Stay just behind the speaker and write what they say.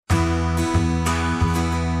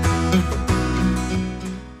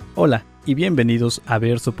Hola y bienvenidos a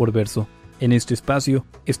Verso por Verso. En este espacio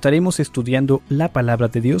estaremos estudiando la Palabra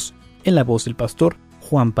de Dios en la voz del pastor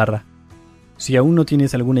Juan Parra. Si aún no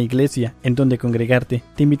tienes alguna iglesia en donde congregarte,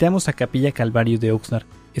 te invitamos a Capilla Calvario de Oxnard.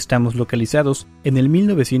 Estamos localizados en el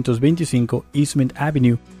 1925 Eastman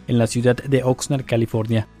Avenue, en la ciudad de Oxnard,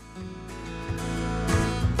 California.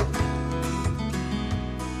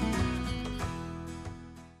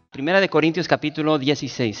 Primera de Corintios capítulo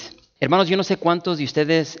 16. Hermanos, yo no sé cuántos de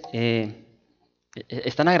ustedes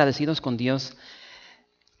están agradecidos con Dios,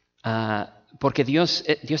 porque Dios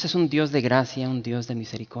es un Dios de gracia, un Dios de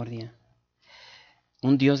misericordia,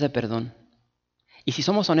 un Dios de perdón. Y si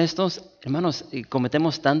somos honestos, hermanos,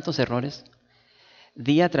 cometemos tantos errores.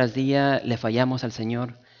 Día tras día le fallamos al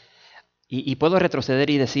Señor. Y puedo retroceder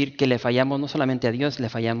y decir que le fallamos no solamente a Dios, le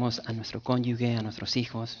fallamos a nuestro cónyuge, a nuestros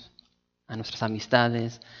hijos, a nuestras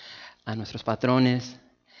amistades, a nuestros patrones.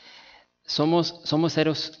 Somos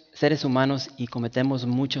seres humanos y cometemos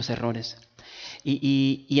muchos errores.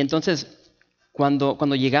 Y entonces,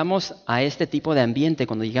 cuando llegamos a este tipo de ambiente,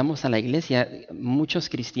 cuando llegamos a la iglesia, muchos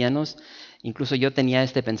cristianos, incluso yo tenía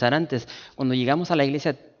este pensar antes, cuando llegamos a la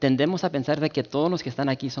iglesia tendemos a pensar de que todos los que están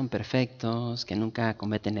aquí son perfectos, que nunca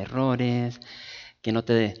cometen errores, que no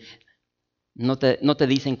te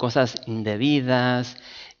dicen cosas indebidas,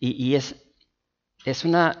 y es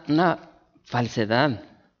una falsedad.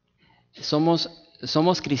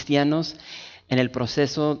 Somos cristianos en el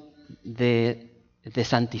proceso de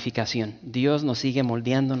santificación. Dios nos sigue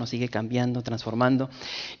moldeando, nos sigue cambiando, transformando.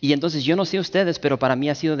 Y entonces yo no sé ustedes, pero para mí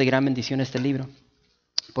ha sido de gran bendición este libro.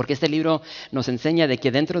 Porque este libro nos enseña de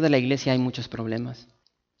que dentro de la iglesia hay muchos problemas.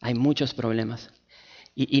 Hay muchos problemas.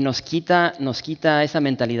 Y nos quita esa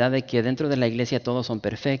mentalidad de que dentro de la iglesia todos son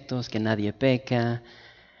perfectos, que nadie peca.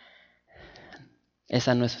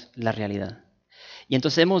 Esa no es la realidad. Y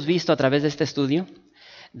entonces hemos visto a través de este estudio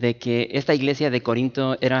de que esta iglesia de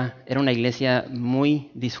Corinto era una iglesia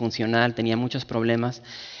muy disfuncional, tenía muchos problemas,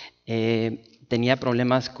 tenía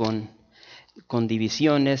problemas con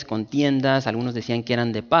divisiones, contiendas. Algunos decían que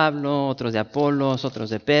eran de Pablo, otros de Apolos, otros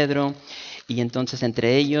de Pedro, y entonces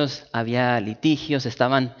entre ellos había litigios,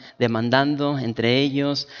 estaban demandando entre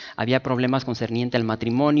ellos, había problemas concernientes al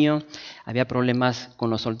matrimonio, había problemas con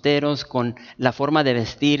los solteros, con la forma de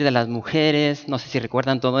vestir de las mujeres. No sé si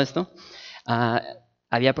recuerdan todo esto.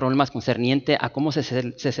 Había problemas concernientes a cómo se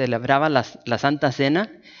celebraba la Santa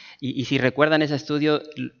Cena, y si recuerdan ese estudio,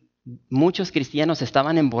 muchos cristianos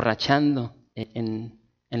estaban emborrachando en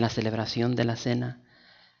la celebración de la cena.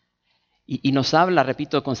 Y nos habla,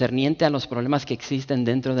 repito, concerniente a los problemas que existen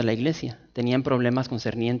dentro de la iglesia. Tenían problemas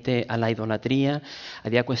concerniente a la idolatría.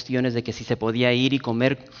 Había cuestiones de que si se podía ir y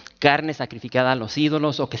comer carne sacrificada a los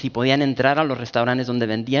ídolos, o que si podían entrar a los restaurantes donde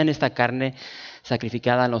vendían esta carne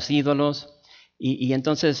sacrificada a los ídolos. Y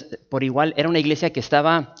entonces, por igual, era una iglesia que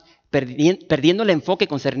estaba perdiendo el enfoque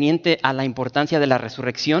concerniente a la importancia de la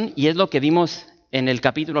resurrección, y es lo que vimos en el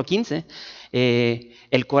capítulo 15,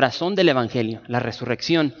 el corazón del evangelio, la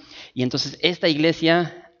resurrección. Y entonces esta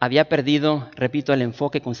iglesia había perdido, repito, el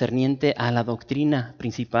enfoque concerniente a la doctrina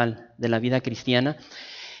principal de la vida cristiana.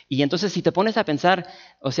 Y entonces, si te pones a pensar,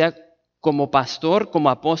 o sea, como pastor, como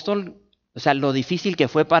apóstol, o sea, lo difícil que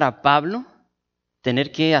fue para Pablo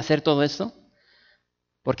tener que hacer todo esto.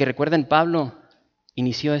 Porque recuerden, Pablo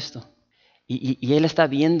inició esto, y él está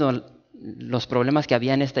viendo los problemas que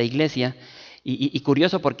había en esta iglesia. Y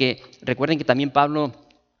curioso, porque recuerden que también Pablo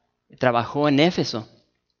trabajó en Éfeso,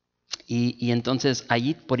 y entonces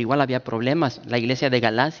allí por igual había problemas. La iglesia de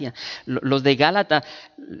Galacia, los de Gálata,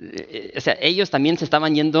 o sea, ellos también se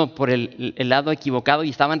estaban yendo por el lado equivocado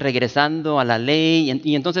y estaban regresando a la ley.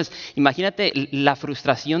 Y entonces imagínate la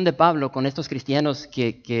frustración de Pablo con estos cristianos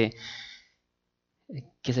que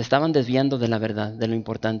se estaban desviando de la verdad, de lo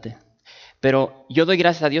importante. Pero yo doy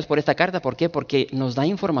gracias a Dios por esta carta. ¿Por qué? Porque nos da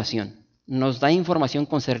información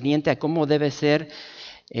concerniente a cómo debe ser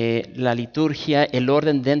la liturgia, el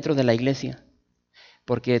orden dentro de la iglesia.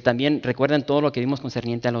 Porque también recuerden todo lo que vimos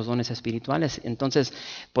concerniente a los dones espirituales. Entonces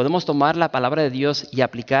podemos tomar la palabra de Dios y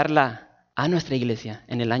aplicarla a nuestra iglesia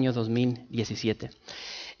en el año 2017.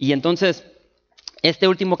 Y entonces, este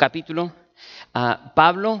último capítulo,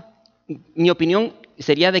 Pablo, mi opinión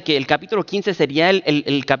sería de que el capítulo 15 sería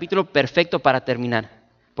el capítulo perfecto para terminar.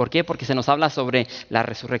 ¿Por qué? Porque se nos habla sobre la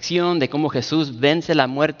resurrección, de cómo Jesús vence la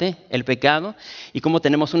muerte, el pecado, y cómo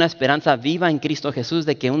tenemos una esperanza viva en Cristo Jesús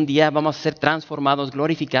de que un día vamos a ser transformados,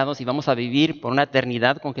 glorificados, y vamos a vivir por una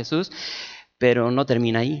eternidad con Jesús. Pero no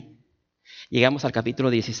termina ahí. Llegamos al capítulo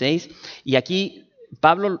 16, y aquí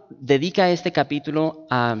Pablo dedica este capítulo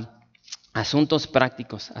a asuntos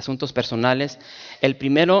prácticos, asuntos personales. El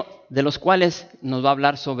primero de los cuales nos va a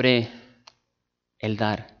hablar sobre el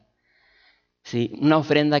dar. Sí, una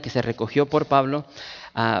ofrenda que se recogió por Pablo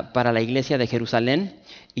para la iglesia de Jerusalén.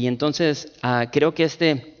 Y entonces creo que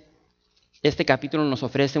este capítulo nos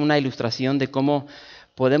ofrece una ilustración de cómo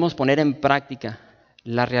podemos poner en práctica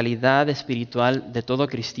la realidad espiritual de todo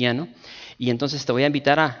cristiano. Y entonces te voy a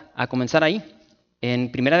invitar a comenzar ahí.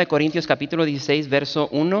 En 1 Corintios capítulo 16, verso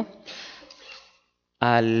 1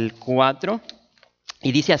 al 4.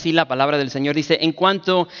 Y dice así la palabra del Señor. Dice: en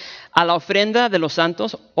cuanto a la ofrenda de los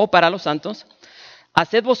santos o para los santos,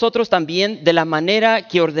 haced vosotros también de la manera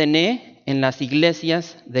que ordené en las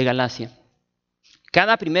iglesias de Galacia.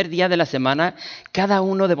 Cada primer día de la semana, cada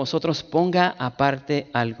uno de vosotros ponga aparte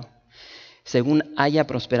algo, según haya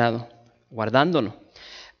prosperado, guardándolo,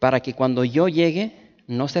 para que cuando yo llegue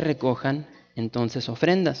no se recojan entonces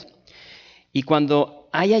ofrendas. Y cuando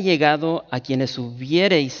haya llegado a quienes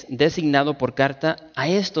hubiereis designado por carta, a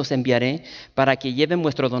estos enviaré para que lleven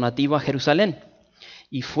vuestro donativo a Jerusalén.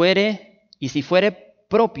 Y si fuere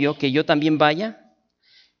propio que yo también vaya,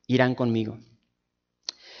 irán conmigo.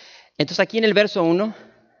 Entonces aquí en el verso 1,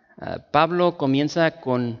 Pablo comienza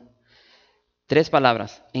con 3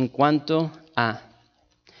 palabras. En cuanto a.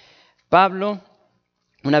 Pablo,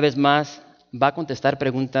 una vez más, va a contestar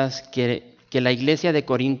preguntas que la iglesia de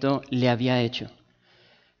Corinto le había hecho.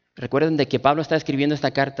 Recuerden de que Pablo está escribiendo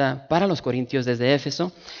esta carta para los Corintios desde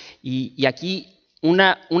Éfeso. Y aquí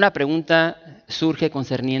una pregunta surge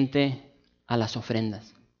concerniente a las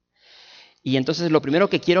ofrendas. Y entonces lo primero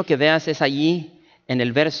que quiero que veas es allí en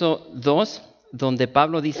el verso 2, donde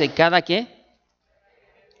Pablo dice: ¿cada qué?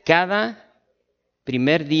 Cada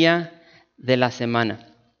primer día de la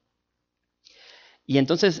semana. Y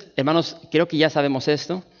entonces, hermanos, creo que ya sabemos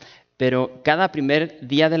esto, pero cada primer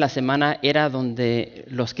día de la semana era donde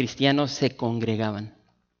los cristianos se congregaban,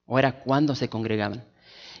 o era cuando se congregaban.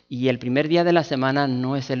 Y el primer día de la semana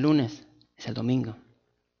no es el lunes, es el domingo.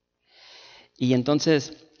 Y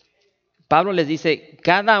entonces Pablo les dice: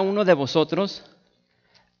 cada uno de vosotros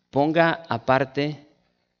ponga aparte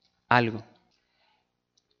algo.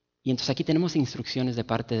 Y entonces aquí tenemos instrucciones de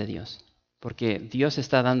parte de Dios, porque Dios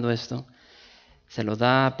está dando esto, se lo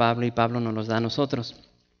da a Pablo y Pablo nos lo da a nosotros.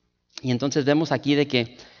 Y entonces vemos aquí de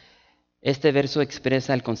que este verso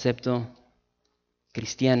expresa el concepto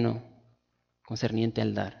cristiano concerniente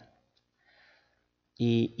al dar.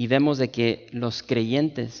 Y vemos de que los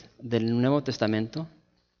creyentes del Nuevo Testamento,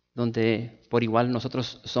 donde por igual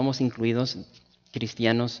nosotros somos incluidos,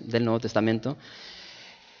 cristianos del Nuevo Testamento,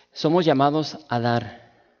 somos llamados a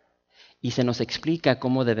dar y se nos explica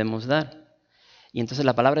cómo debemos dar. Y entonces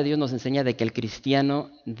la palabra de Dios nos enseña de que el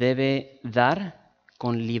cristiano debe dar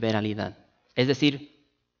con liberalidad, es decir,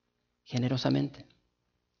 generosamente.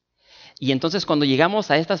 Y entonces cuando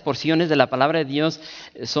llegamos a estas porciones de la palabra de Dios,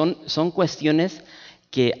 son cuestiones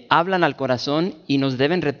que hablan al corazón y nos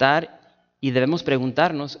deben retar y debemos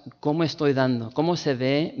preguntarnos: ¿cómo estoy dando? ¿Cómo se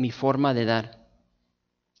ve mi forma de dar?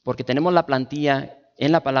 Porque tenemos la plantilla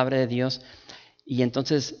en la palabra de Dios y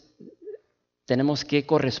entonces tenemos que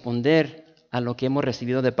corresponder a lo que hemos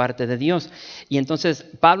recibido de parte de Dios. Y entonces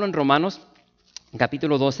Pablo en Romanos,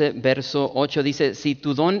 capítulo 12, verso 8 dice: si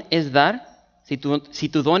tu don es dar, si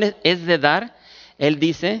tu don es de dar, él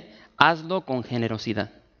dice: hazlo con generosidad.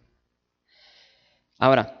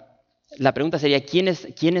 Ahora, la pregunta sería: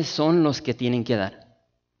 ¿quiénes son los que tienen que dar?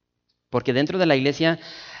 Porque dentro de la iglesia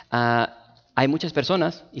hay muchas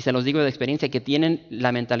personas, y se los digo de experiencia, que tienen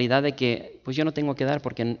la mentalidad de que pues yo no tengo que dar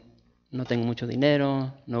porque no tengo mucho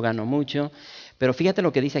dinero, no gano mucho. Pero fíjate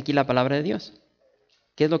lo que dice aquí la palabra de Dios.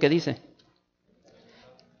 ¿Qué es lo que dice?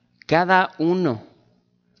 Cada uno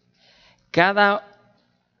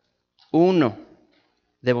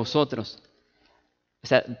de vosotros. O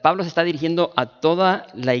sea, Pablo se está dirigiendo a toda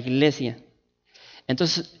la iglesia.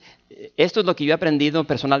 Entonces, esto es lo que yo he aprendido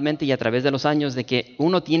personalmente y a través de los años, de que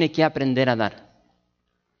uno tiene que aprender a dar.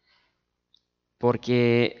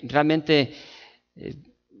 Porque realmente,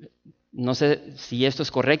 no sé si esto es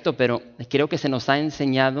correcto, pero creo que se nos ha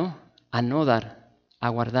enseñado a no dar, a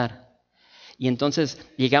guardar. Y entonces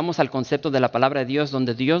llegamos al concepto de la palabra de Dios,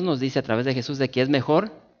 donde Dios nos dice a través de Jesús de que es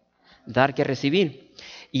mejor dar que recibir.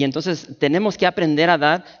 Y entonces tenemos que aprender a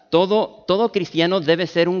dar. Todo cristiano debe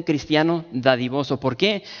ser un cristiano dadivoso. ¿Por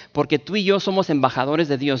qué? Porque tú y yo somos embajadores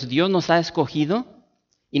de Dios. Dios nos ha escogido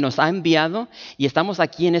y nos ha enviado y estamos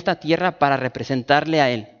aquí en esta tierra para representarle a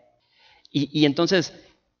Él. Y entonces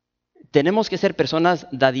tenemos que ser personas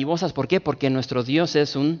dadivosas. ¿Por qué? Porque nuestro Dios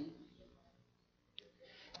es un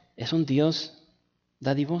Dios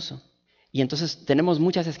dadivoso. Y entonces tenemos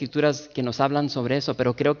muchas escrituras que nos hablan sobre eso,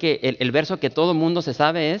 pero creo que el verso que todo mundo se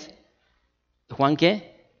sabe es, Juan,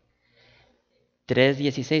 ¿qué?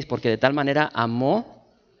 3:16, porque de tal manera amó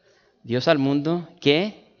Dios al mundo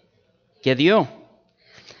que dio.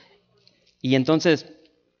 Y entonces,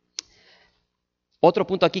 otro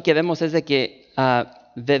punto aquí que vemos es de que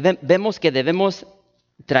vemos que debemos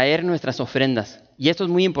traer nuestras ofrendas. Y esto es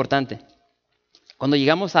muy importante. Cuando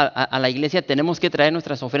llegamos a la iglesia tenemos que traer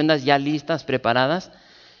nuestras ofrendas ya listas, preparadas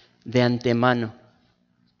de antemano.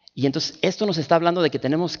 Y entonces esto nos está hablando de que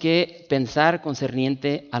tenemos que pensar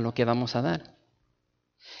concerniente a lo que vamos a dar.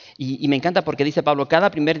 Y me encanta porque dice Pablo,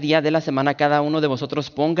 cada primer día de la semana cada uno de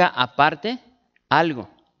vosotros ponga aparte algo.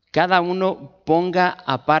 Cada uno ponga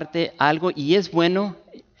aparte algo, y es bueno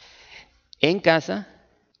en casa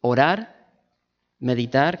orar,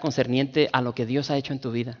 meditar concerniente a lo que Dios ha hecho en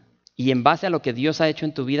tu vida. Y en base a lo que Dios ha hecho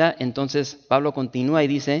en tu vida, entonces Pablo continúa y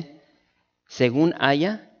dice, según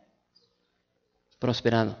haya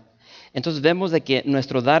prosperado. Entonces vemos de que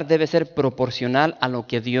nuestro dar debe ser proporcional a lo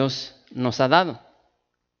que Dios nos ha dado.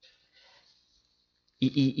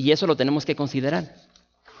 Y eso lo tenemos que considerar.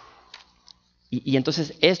 Y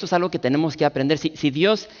entonces esto es algo que tenemos que aprender. Si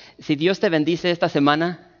Dios te bendice esta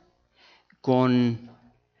semana con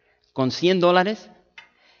 $100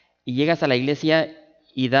 y llegas a la iglesia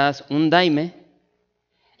y das un daime,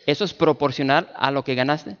 ¿eso es proporcional a lo que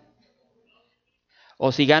ganaste?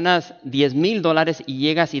 O si ganas $10,000 y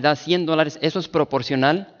llegas y das $100, ¿eso es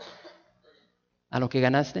proporcional a lo que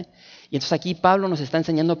ganaste? Y entonces aquí Pablo nos está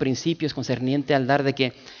enseñando principios concerniente al dar, de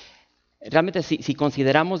que realmente si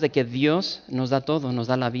consideramos de que Dios nos da todo, nos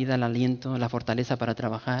da la vida, el aliento, la fortaleza para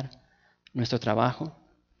trabajar, nuestro trabajo,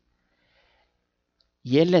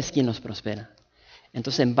 y Él es quien nos prospera.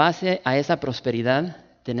 Entonces, en base a esa prosperidad,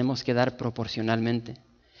 tenemos que dar proporcionalmente.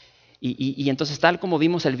 Y entonces, tal como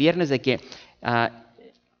vimos el viernes, de que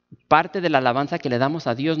parte de la alabanza que le damos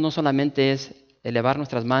a Dios no solamente es elevar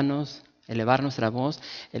nuestras manos, elevar nuestra voz.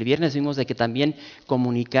 El viernes vimos de que también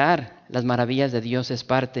comunicar las maravillas de Dios es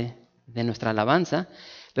parte de nuestra alabanza,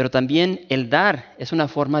 pero también el dar es una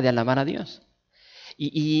forma de alabar a Dios.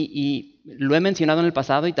 Y lo he mencionado en el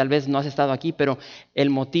pasado y tal vez no has estado aquí, pero el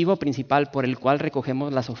motivo principal por el cual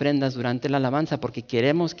recogemos las ofrendas durante la alabanza, porque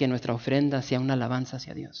queremos que nuestra ofrenda sea una alabanza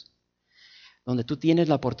hacia Dios, donde tú tienes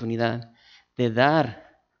la oportunidad de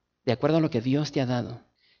dar de acuerdo a lo que Dios te ha dado.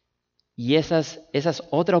 Y esa es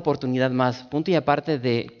otra oportunidad más, punto y aparte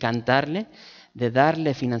de cantarle, de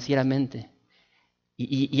darle financieramente.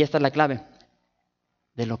 Y esta es la clave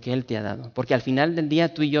de lo que Él te ha dado. Porque al final del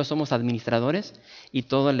día tú y yo somos administradores y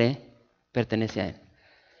todo le pertenece a Él.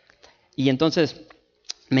 Y entonces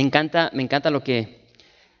me encanta lo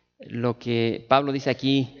que Pablo dice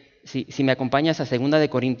aquí. Si me acompañas a 2 de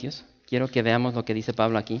Corintios, quiero que veamos lo que dice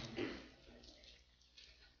Pablo aquí.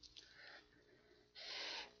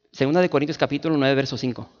 2 de Corintios capítulo 9, verso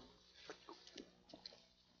 5.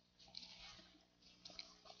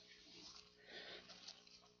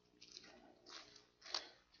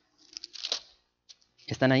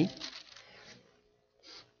 ¿Están ahí?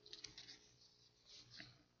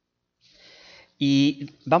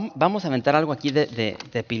 Y vamos a aventar algo aquí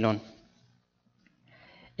de pilón.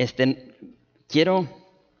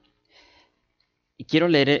 Quiero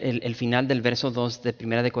leer el final del verso 2 de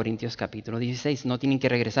 1 de Corintios capítulo 16. No tienen que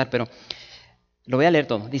regresar, pero lo voy a leer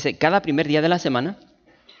todo. Dice, cada primer día de la semana,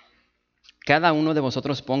 cada uno de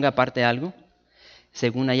vosotros ponga aparte algo,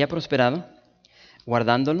 según haya prosperado,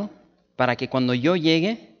 guardándolo, para que cuando yo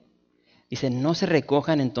llegue, dice, no se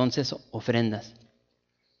recojan entonces ofrendas.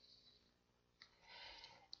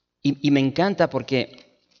 Y me encanta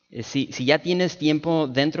porque si ya tienes tiempo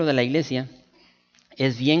dentro de la iglesia,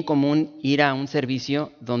 es bien común ir a un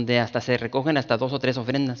servicio donde hasta se recogen hasta 2 o 3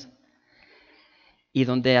 ofrendas. Y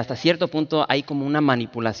donde hasta cierto punto hay como una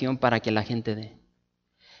manipulación para que la gente dé.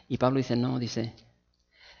 Y Pablo dice, no, dice,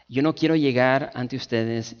 yo no quiero llegar ante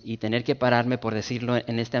ustedes y tener que pararme, por decirlo,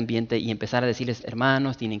 en este ambiente y empezar a decirles,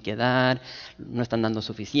 hermanos, tienen que dar, no están dando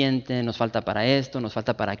suficiente, nos falta para esto, nos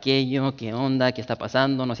falta para aquello, qué onda, qué está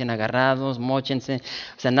pasando, no sean agarrados, móchense,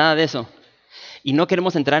 o sea, nada de eso. Y no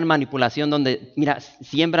queremos entrar en manipulación donde, mira,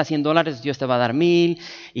 siembra $100, Dios te va a dar 1,000,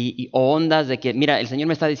 o ondas de que, mira, el Señor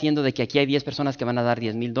me está diciendo de que aquí hay 10 personas que van a dar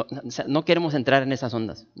 $10,000. O sea, no queremos entrar en esas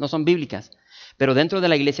ondas, no son bíblicas. Pero dentro de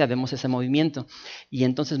la iglesia vemos ese movimiento. Y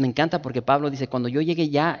entonces me encanta porque Pablo dice, cuando yo llegue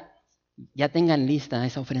ya tengan lista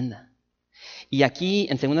esa ofrenda. Y aquí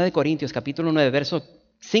en 2 de Corintios capítulo 9, verso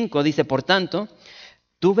 5 dice, por tanto,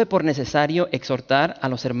 tuve por necesario exhortar a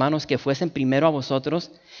los hermanos que fuesen primero a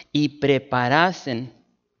vosotros y preparasen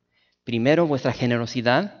primero vuestra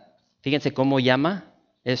generosidad. Fíjense cómo llama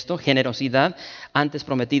esto, generosidad antes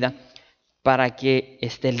prometida, para que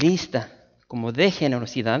esté lista como de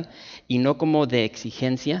generosidad y no como de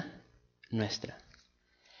exigencia nuestra.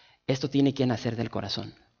 Esto tiene que nacer del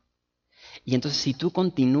corazón. Y entonces si tú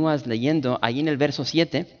continúas leyendo, ahí en el verso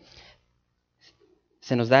 7,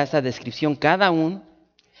 se nos da esa descripción, cada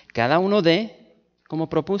uno dé como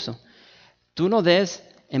propuso. Tú no des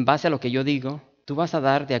en base a lo que yo digo, tú vas a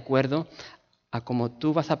dar de acuerdo a como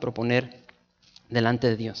tú vas a proponer delante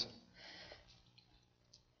de Dios.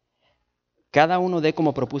 Cada uno dé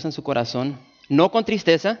como propuso en su corazón, no con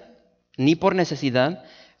tristeza, ni por necesidad,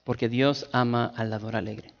 porque Dios ama al dador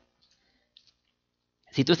alegre.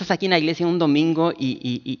 Si tú estás aquí en la iglesia un domingo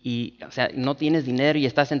o sea, no tienes dinero y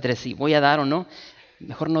estás entre si voy a dar o no,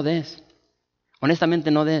 mejor no des.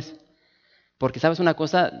 Honestamente no des. Porque sabes una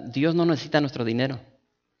cosa, Dios no necesita nuestro dinero.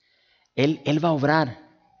 Él va a obrar.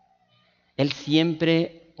 Él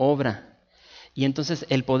siempre obra. Y entonces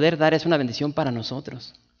el poder dar es una bendición para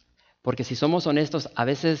nosotros. Porque si somos honestos, a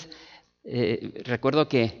veces recuerdo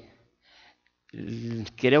que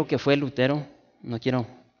creo que fue Lutero, no quiero...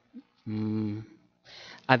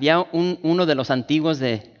 había uno de los antiguos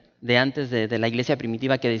de antes de la iglesia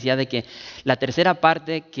primitiva que decía de que la tercera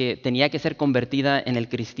parte que tenía que ser convertida en el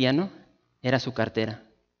cristiano era su cartera.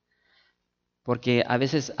 Porque a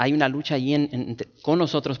veces hay una lucha allí con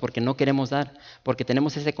nosotros porque no queremos dar, porque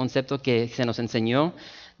tenemos ese concepto que se nos enseñó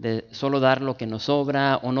de solo dar lo que nos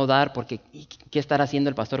sobra o no dar, porque ¿qué estará haciendo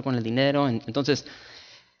el pastor con el dinero? Entonces,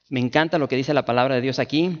 me encanta lo que dice la palabra de Dios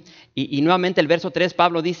aquí. Y nuevamente el verso 3,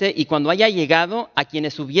 Pablo dice, y cuando haya llegado a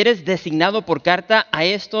quienes hubieres designado por carta, a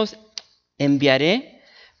estos enviaré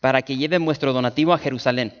para que lleven vuestro donativo a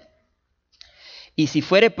Jerusalén. Y si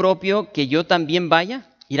fuere propio que yo también vaya,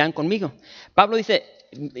 irán conmigo. Pablo dice,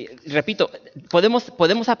 repito,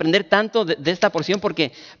 podemos aprender tanto de esta porción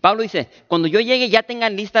porque Pablo dice, cuando yo llegue ya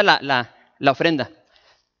tengan lista la ofrenda.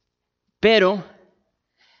 Pero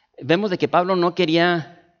vemos de que Pablo no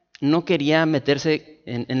quería meterse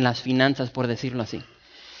en las finanzas, por decirlo así.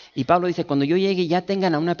 Y Pablo dice, cuando yo llegue ya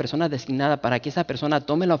tengan a una persona designada para que esa persona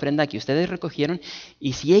tome la ofrenda que ustedes recogieron.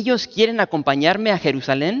 Y si ellos quieren acompañarme a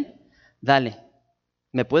Jerusalén, dale,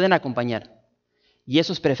 me pueden acompañar. Y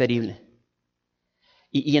eso es preferible.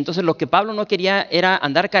 Y entonces lo que Pablo no quería era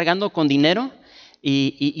andar cargando con dinero.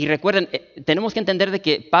 Y recuerden, tenemos que entender de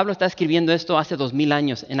que Pablo está escribiendo esto hace 2000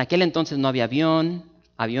 años. En aquel entonces no había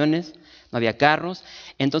aviones, no había carros.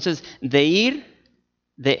 Entonces, de ir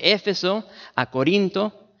de Éfeso a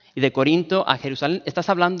Corinto y de Corinto a Jerusalén, estás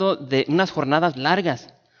hablando de unas jornadas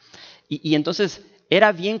largas. Y entonces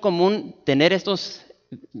era bien común tener estos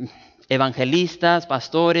evangelistas,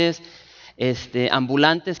 pastores,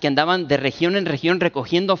 ambulantes que andaban de región en región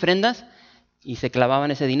recogiendo ofrendas y se clavaban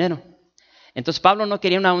ese dinero. Entonces Pablo no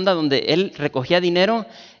quería una onda donde él recogía dinero,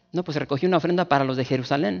 no, pues recogía una ofrenda para los de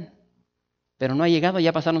Jerusalén, pero no ha llegado,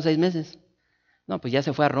 ya pasaron 6 meses. No, pues ya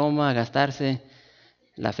se fue a Roma a gastarse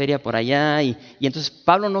la feria por allá y entonces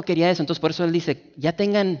Pablo no quería eso, entonces por eso él dice, ya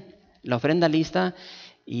tengan la ofrenda lista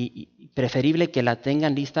y preferible que la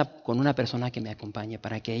tengan lista con una persona que me acompañe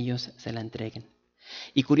para que ellos se la entreguen.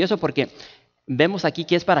 Y curioso porque vemos aquí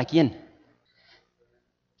que es para quién.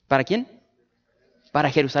 ¿Para quién? Para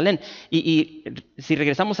Jerusalén. Y si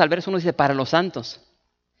regresamos al verso 1 dice para los santos.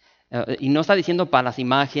 Y no está diciendo para las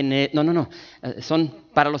imágenes, no. Son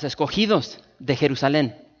para los escogidos de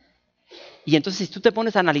Jerusalén. Y entonces si tú te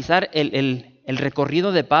pones a analizar el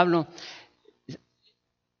recorrido de Pablo,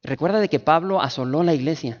 recuerda de que Pablo asoló la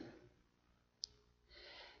iglesia.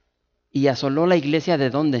 ¿Y asoló la iglesia de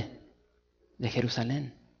dónde? De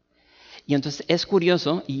Jerusalén. Y entonces es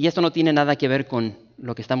curioso, y esto no tiene nada que ver con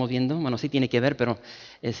lo que estamos viendo, bueno, sí tiene que ver, pero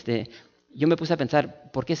yo me puse a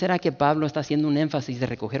pensar, ¿por qué será que Pablo está haciendo un énfasis de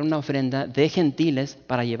recoger una ofrenda de gentiles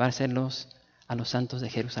para llevárselos a los santos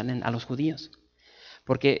de Jerusalén, a los judíos?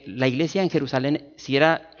 Porque la iglesia en Jerusalén,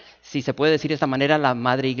 si se puede decir de esta manera, la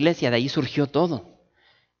madre iglesia, de ahí surgió todo.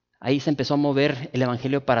 Ahí se empezó a mover el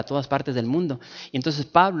evangelio para todas partes del mundo. Y entonces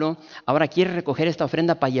Pablo ahora quiere recoger esta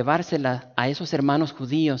ofrenda para llevársela a esos hermanos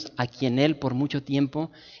judíos a quien él por mucho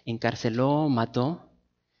tiempo encarceló, mató.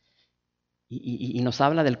 Y nos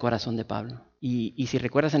habla del corazón de Pablo. Y si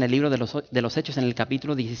recuerdas en el libro de los Hechos, en el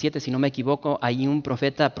capítulo 17, si no me equivoco, ahí un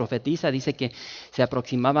profeta profetiza, dice que se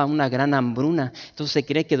aproximaba una gran hambruna. Entonces se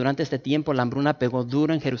cree que durante este tiempo la hambruna pegó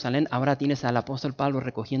duro en Jerusalén. Ahora tienes al apóstol Pablo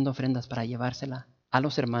recogiendo ofrendas para llevársela a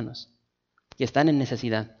los hermanos que están en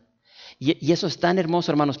necesidad. Y eso es tan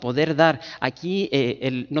hermoso, hermanos, poder dar. Aquí,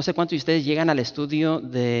 no sé cuántos de ustedes llegan al estudio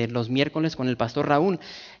de los miércoles con el pastor Raúl.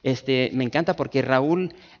 Me encanta porque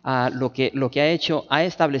Raúl lo que ha hecho, ha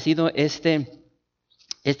establecido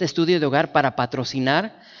este estudio de hogar para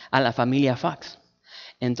patrocinar a la familia Fox.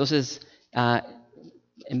 Entonces,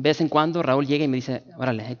 en vez en cuando Raúl llega y me dice,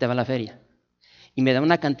 órale, ahí te va la feria. Y me da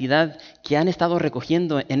una cantidad que han estado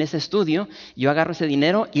recogiendo en ese estudio. Yo agarro ese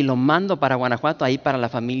dinero y lo mando para Guanajuato, ahí para la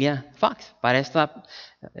familia Fox, para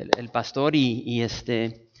el pastor y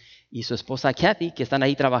su esposa Kathy, que están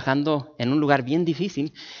ahí trabajando en un lugar bien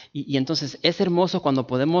difícil. Y entonces es hermoso cuando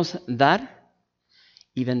podemos dar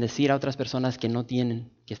y bendecir a otras personas que no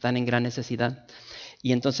tienen, que están en gran necesidad.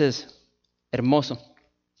 Y entonces, hermoso.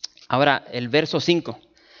 Ahora, el verso 5.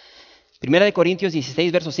 Primera de Corintios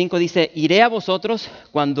 16, verso 5 dice, iré a vosotros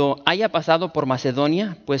cuando haya pasado por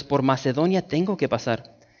Macedonia, pues por Macedonia tengo que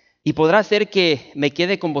pasar. Y podrá ser que me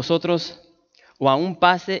quede con vosotros o aún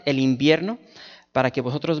pase el invierno para que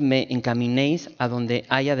vosotros me encaminéis a donde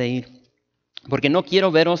haya de ir. Porque no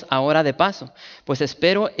quiero veros ahora de paso, pues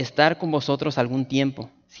espero estar con vosotros algún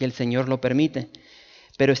tiempo, si el Señor lo permite.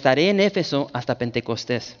 Pero estaré en Éfeso hasta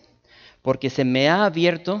Pentecostés, porque se me ha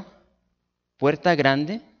abierto puerta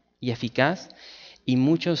grande y eficaz, y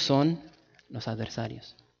muchos son los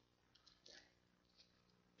adversarios.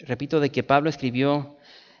 Repito de que Pablo escribió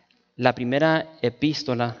la primera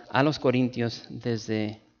epístola a los Corintios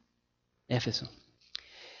desde Éfeso.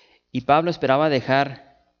 Y Pablo esperaba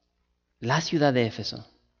dejar la ciudad de Éfeso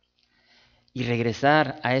y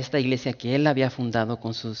regresar a esta iglesia que él había fundado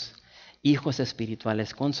con sus hijos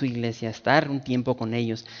espirituales, con su iglesia, estar un tiempo con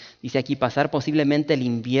ellos. Dice aquí, pasar posiblemente el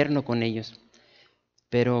invierno con ellos.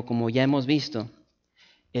 Pero como ya hemos visto,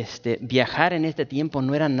 viajar en este tiempo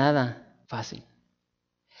no era nada fácil.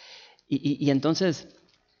 Y entonces,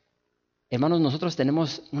 hermanos, nosotros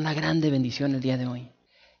tenemos una grande bendición el día de hoy.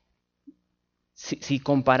 Si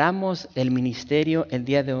comparamos el ministerio el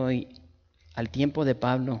día de hoy al tiempo de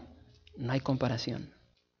Pablo, no hay comparación.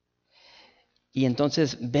 Y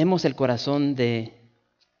entonces vemos el corazón de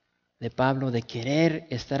Pablo, de querer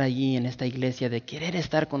estar allí en esta iglesia, de querer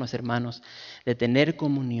estar con los hermanos, de tener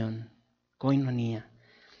comunión, koinonía.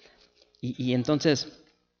 Y entonces,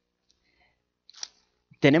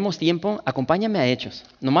 tenemos tiempo, acompáñame a Hechos,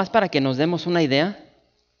 nomás para que nos demos una idea.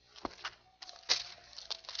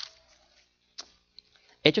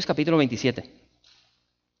 Hechos capítulo 27.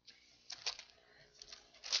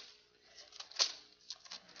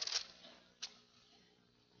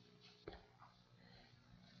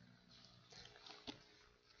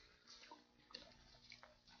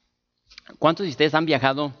 ¿Cuántos de ustedes han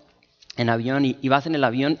viajado en avión y vas en el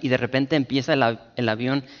avión y de repente empieza el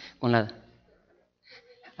avión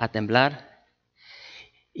a temblar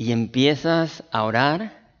y empiezas a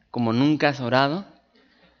orar como nunca has orado?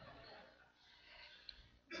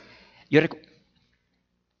 Ya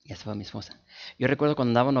se fue mi esposa. Yo recuerdo cuando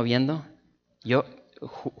andaba noviando, yo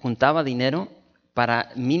juntaba dinero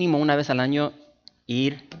para mínimo una vez al año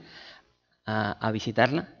ir a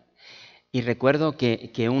visitarla. Y recuerdo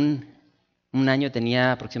que un año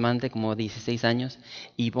tenía aproximadamente como 16 años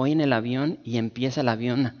y voy en el avión y empieza el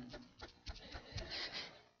avión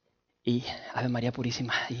y Ave María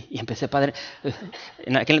Purísima y empecé, Padre,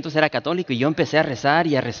 en aquel entonces era católico y yo empecé a rezar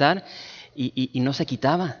y no se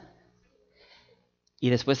quitaba. Y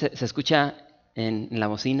después se escucha en la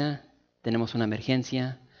bocina, tenemos una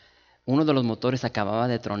emergencia, uno de los motores acababa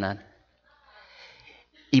de tronar.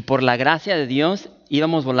 Y por la gracia de Dios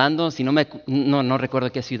íbamos volando, si no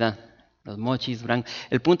recuerdo qué ciudad, Los Mochis, Durango.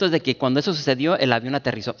 El punto es de que cuando eso sucedió, el avión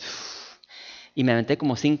aterrizó. Y me aventé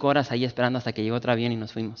como 5 horas ahí esperando hasta que llegó otro avión y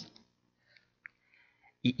nos fuimos.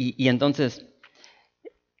 Y entonces,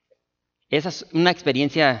 esa es una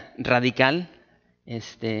experiencia radical,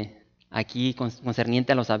 aquí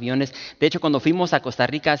concerniente a los aviones. De hecho, cuando fuimos a Costa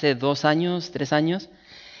Rica hace 2 años, 3 años,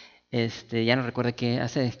 ya no recuerdo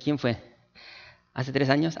 ¿quién fue? ¿Hace 3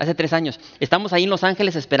 años? Hace 3 años. Estamos ahí en Los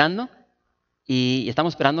Ángeles esperando y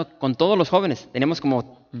estamos esperando con todos los jóvenes. Tenemos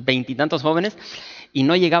como 20 y tantos jóvenes y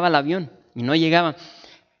no llegaba el avión, y no llegaba.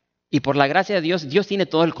 Y por la gracia de Dios, Dios tiene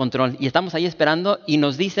todo el control. Y estamos ahí esperando y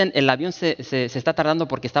nos dicen, el avión se está tardando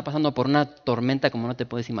porque está pasando por una tormenta como no te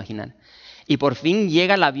puedes imaginar. Y por fin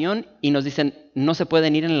llega el avión y nos dicen, no se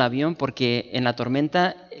pueden ir en el avión porque en la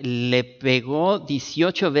tormenta le pegó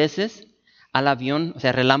 18 veces al avión, o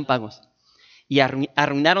sea, relámpagos. Y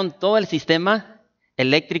arruinaron todo el sistema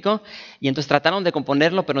eléctrico y entonces trataron de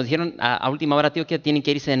componerlo, pero nos dijeron a última hora, tío, que tienen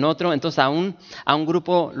que irse en otro. Entonces a un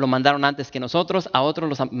grupo lo mandaron antes que nosotros, a otro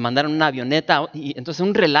los mandaron en una avioneta, y entonces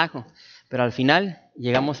un relajo. Pero al final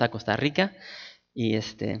llegamos a Costa Rica y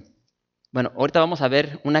bueno, ahorita vamos a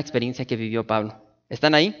ver una experiencia que vivió Pablo.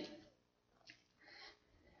 ¿Están ahí?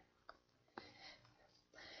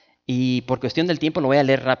 Y por cuestión del tiempo lo voy a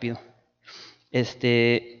leer rápido.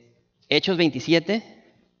 Hechos 27,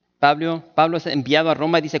 Pablo es enviado a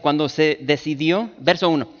Roma y dice, cuando se decidió, verso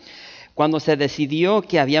 1, cuando se decidió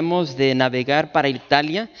que habíamos de navegar para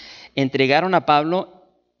Italia, entregaron a Pablo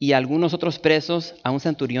y a algunos otros presos a un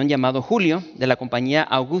centurión llamado Julio, de la compañía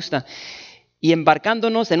Augusta, y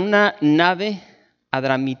embarcándonos en una nave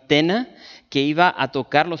adramitena que iba a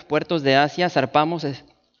tocar los puertos de Asia, zarpamos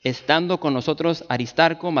estando con nosotros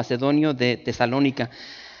Aristarco, macedonio de Tesalónica.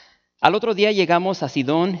 Al otro día llegamos a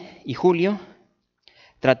Sidón y Julio,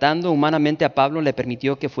 tratando humanamente a Pablo, le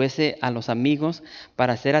permitió que fuese a los amigos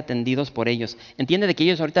para ser atendidos por ellos. Entiende de que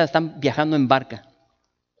ellos ahorita están viajando en barca.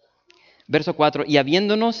 Verso 4, y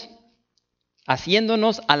haciéndonos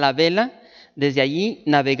a la vela, desde allí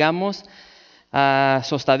navegamos a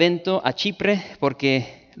Sotavento, a Chipre,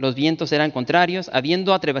 porque los vientos eran contrarios.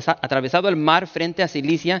 Habiendo atravesado el mar frente a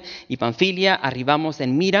Cilicia y Panfilia, arribamos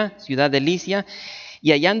en Mira, ciudad de Licia,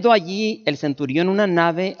 y hallando allí el centurión una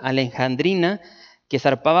nave alejandrina que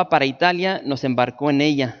zarpaba para Italia, nos embarcó en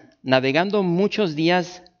ella, navegando muchos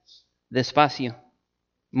días despacio,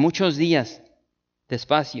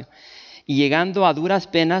 y llegando a duras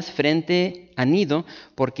penas frente a Nido,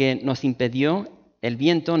 porque nos impedió el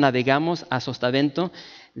viento, navegamos a Sotavento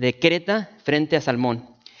de Creta frente a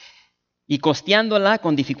Salmón. Y costeándola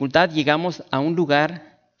con dificultad llegamos a un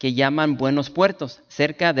lugar que llaman Buenos Puertos,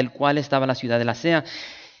 cerca del cual estaba la ciudad de Lasea.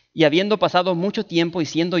 Y habiendo pasado mucho tiempo y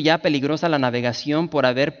siendo ya peligrosa la navegación por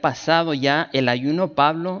haber pasado ya el ayuno,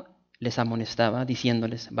 Pablo les amonestaba,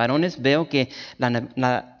 diciéndoles, varones, veo que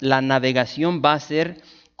la navegación va a ser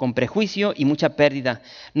con prejuicio y mucha pérdida,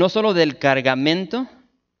 no solo del cargamento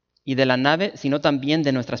y de la nave, sino también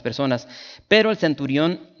de nuestras personas. Pero el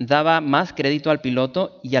centurión daba más crédito al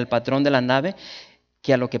piloto y al patrón de la nave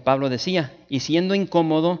que a lo que Pablo decía. Y siendo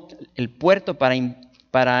incómodo el puerto para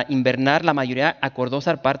invernar, la mayoría acordó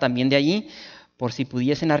zarpar también de allí, por si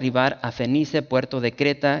pudiesen arribar a Fenice, puerto de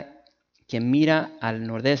Creta, que mira al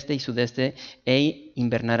nordeste y sudeste, e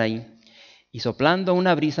invernar ahí. Y soplando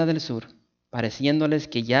una brisa del sur, pareciéndoles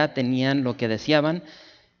que ya tenían lo que deseaban,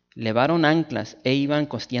 levaron anclas e iban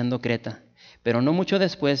costeando Creta. Pero no mucho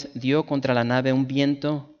después dio contra la nave un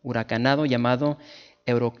viento huracanado llamado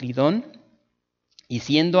Euroclidón, y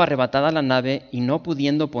siendo arrebatada la nave y no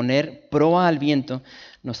pudiendo poner proa al viento,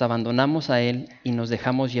 nos abandonamos a él y nos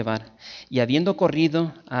dejamos llevar. Y habiendo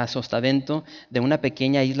corrido a Sotavento de una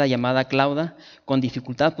pequeña isla llamada Clauda, con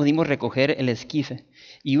dificultad pudimos recoger el esquife.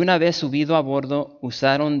 Y una vez subido a bordo,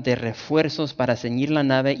 usaron de refuerzos para ceñir la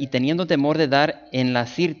nave, y teniendo temor de dar en la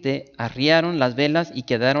sirte, arriaron las velas y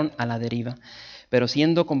quedaron a la deriva. Pero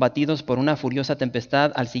siendo combatidos por una furiosa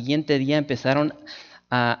tempestad, al siguiente día empezaron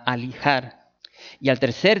a alijar. Y al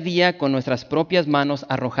tercer día, con nuestras propias manos,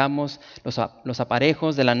 arrojamos los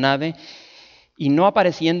aparejos de la nave, y no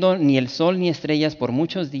apareciendo ni el sol ni estrellas por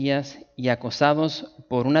muchos días, y acosados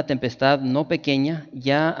por una tempestad no pequeña,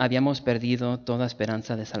 ya habíamos perdido toda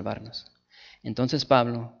esperanza de salvarnos. Entonces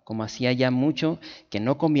Pablo, como hacía ya mucho que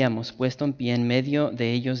no comíamos, puesto en pie en medio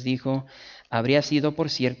de ellos, dijo, habría sido,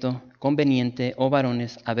 por cierto, conveniente, oh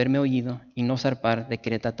varones, haberme oído y no zarpar de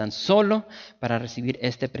Creta tan solo para recibir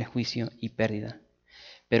este prejuicio y pérdida.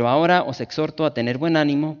 Pero ahora os exhorto a tener buen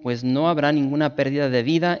ánimo, pues no habrá ninguna pérdida de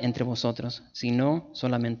vida entre vosotros, sino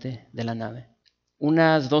solamente de la nave.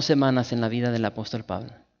 Unas 2 semanas en la vida del apóstol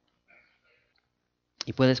Pablo.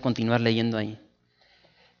 Y puedes continuar leyendo ahí.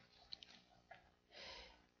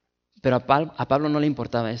 Pero a Pablo no le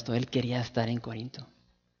importaba esto, él quería estar en Corinto.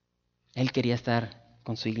 Él quería estar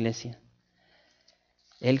con su iglesia.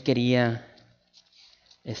 Él quería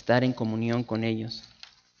estar en comunión con ellos.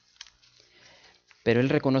 Pero él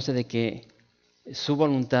reconoce de que su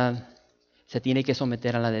voluntad se tiene que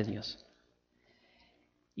someter a la de Dios.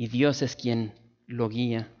 Y Dios es quien lo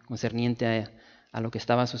guía concerniente a lo que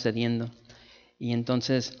estaba sucediendo. Y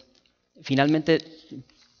entonces, finalmente,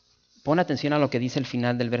 pon atención a lo que dice el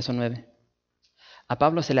final del verso 9. A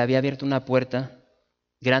Pablo se le había abierto una puerta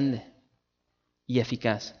grande y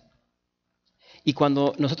eficaz. Y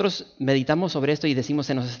cuando nosotros meditamos sobre esto y decimos,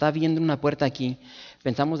 se nos está abriendo una puerta aquí,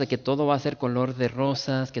 pensamos de que todo va a ser color de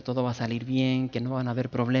rosas, que todo va a salir bien, que no van a haber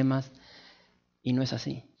problemas. Y no es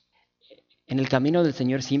así. En el camino del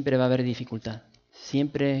Señor siempre va a haber dificultad.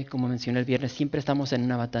 Siempre, como mencioné el viernes, siempre estamos en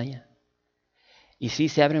una batalla. Y sí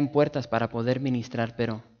se abren puertas para poder ministrar,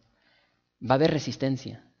 pero va a haber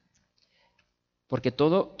resistencia. Porque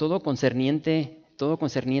todo concerniente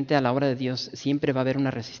a la obra de Dios, siempre va a haber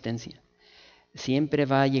una resistencia. Siempre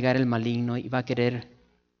va a llegar el maligno y va a querer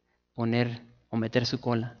poner o meter su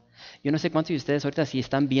cola. Yo no sé cuántos de ustedes ahorita si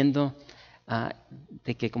están viendo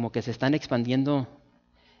de que como que se están expandiendo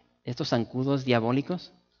estos zancudos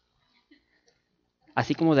diabólicos.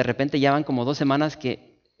 Así como de repente ya van como 2 semanas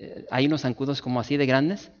que hay unos zancudos como así de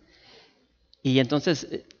grandes. Y entonces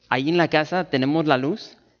ahí en la casa tenemos la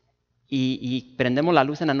luz y prendemos la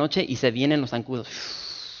luz en la noche y se vienen los zancudos.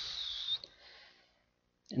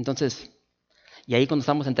 Entonces, y ahí cuando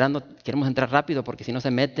estamos entrando, queremos entrar rápido porque si no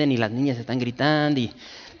se meten y las niñas están gritando. Y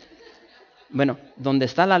bueno, donde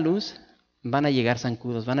está la luz van a llegar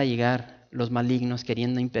zancudos, van a llegar los malignos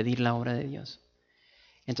queriendo impedir la obra de Dios.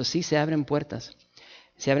 Entonces sí se abren puertas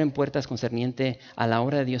concerniente a la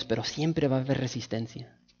obra de Dios, pero siempre va a haber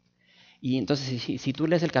resistencia. Y entonces si tú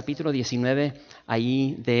lees el capítulo 19,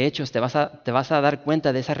 ahí de Hechos te vas a dar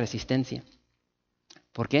cuenta de esa resistencia.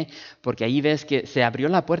 ¿Por qué? Porque ahí ves que se abrió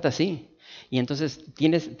la puerta, sí. Y entonces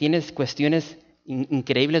tienes cuestiones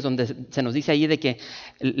increíbles donde se nos dice ahí de que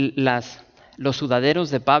los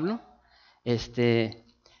sudaderos de Pablo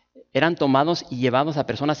eran tomados y llevados a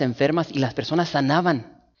personas enfermas y las personas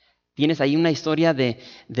sanaban. Tienes ahí una historia de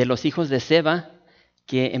los hijos de Seba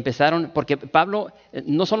que empezaron, porque Pablo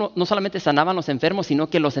no solamente sanaban los enfermos, sino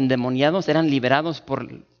que los endemoniados eran liberados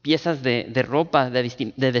por piezas de ropa,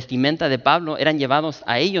 de vestimenta de Pablo, eran llevados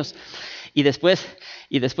a ellos. Y después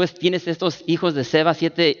tienes estos hijos de Seba,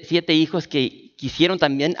 siete hijos que quisieron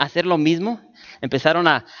también hacer lo mismo. Empezaron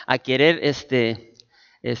a querer,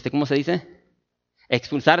 ¿cómo se dice?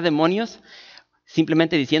 Expulsar demonios,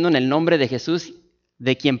 simplemente diciendo en el nombre de Jesús,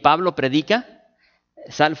 de quien Pablo predica,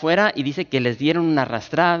 sal fuera, y dice que les dieron una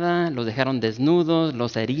arrastrada, los dejaron desnudos,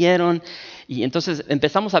 los herieron. Y entonces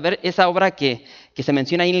empezamos a ver esa obra que se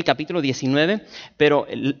menciona ahí en el capítulo 19, pero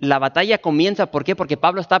la batalla comienza, ¿por qué? Porque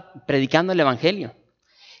Pablo está predicando el evangelio.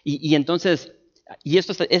 Y entonces,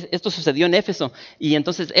 esto sucedió en Éfeso, y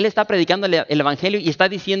entonces él está predicando el evangelio y está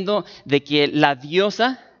diciendo de que la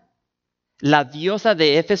diosa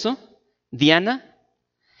de Éfeso, Diana,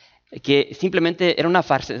 que simplemente era una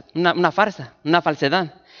farsa, una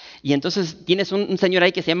falsedad. Y entonces tienes un señor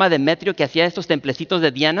ahí que se llama Demetrio, que hacía estos templecitos de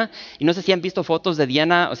Diana, y no sé si han visto fotos de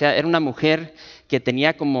Diana, o sea, era una mujer que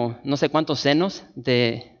tenía como no sé cuántos senos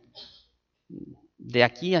de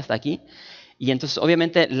aquí hasta aquí. Y entonces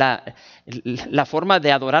obviamente la forma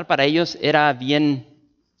de adorar para ellos era bien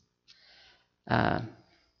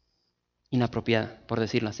inapropiada, por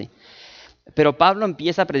decirlo así. Pero Pablo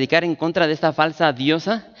empieza a predicar en contra de esta falsa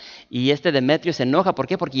diosa y Demetrio se enoja. ¿Por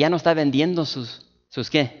qué? Porque ya no está vendiendo sus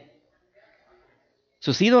 ¿qué?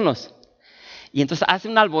 Sus ídolos. Y entonces hace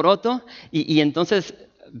un alboroto y entonces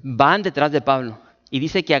van detrás de Pablo. Y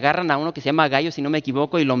dice que agarran a uno que se llama Gallo, si no me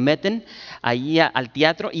equivoco, y lo meten ahí al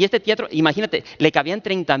teatro. Y este teatro, imagínate, le cabían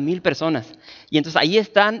 30,000 personas. Y entonces ahí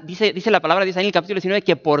están, dice la palabra de Dios ahí en el capítulo 19,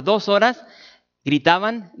 que por 2 horas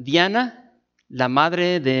gritaban Diana, la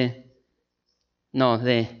madre de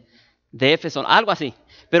Éfeso, algo así.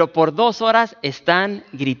 Pero por 2 horas están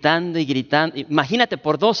gritando y gritando. Imagínate,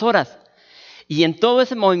 por 2 horas. Y en todo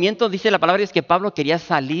ese movimiento dice la palabra de Dios que Pablo quería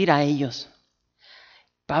salir a ellos.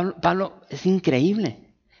 Pablo es increíble.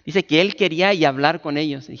 Dice que él quería y hablar con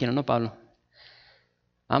ellos. Y dijeron, no, Pablo,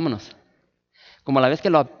 vámonos. Como a la vez que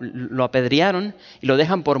lo apedrearon y lo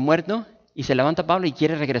dejan por muerto, y se levanta Pablo y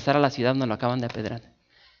quiere regresar a la ciudad donde lo acaban de apedrear.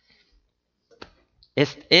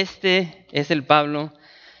 Este es el Pablo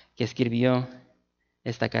que escribió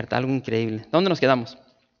esta carta, algo increíble. ¿Dónde nos quedamos?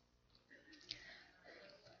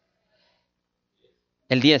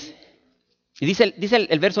 El 10. Y dice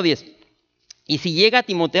el verso 10. Y si llega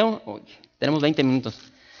Timoteo, tenemos 20 minutos,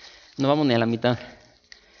 no vamos ni a la mitad,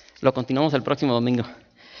 lo continuamos el próximo domingo.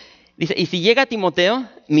 Dice, y si llega Timoteo,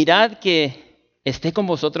 mirad que esté con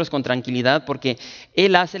vosotros con tranquilidad, porque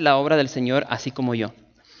él hace la obra del Señor así como yo.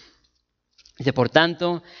 Dice, por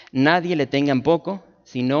tanto, nadie le tenga en poco,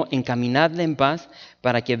 sino encaminadle en paz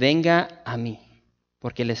para que venga a mí,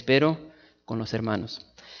 porque le espero con los hermanos.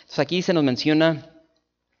 Entonces aquí se nos menciona,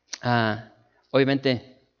 obviamente,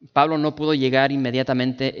 Pablo no pudo llegar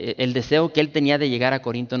inmediatamente. El deseo que él tenía de llegar a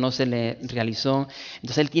Corinto no se le realizó.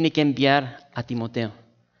 Entonces él tiene que enviar a Timoteo.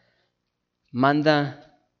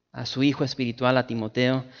 Manda a su hijo espiritual, a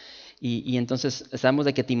Timoteo. Y entonces sabemos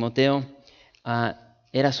de que Timoteo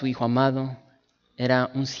era su hijo amado, era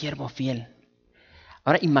un siervo fiel.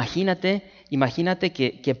 Ahora imagínate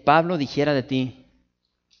que Pablo dijera de ti,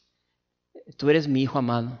 tú eres mi hijo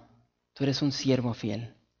amado, tú eres un siervo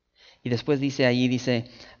fiel. Y después dice,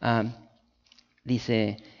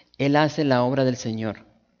 él hace la obra del Señor,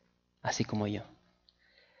 así como yo.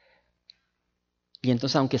 Y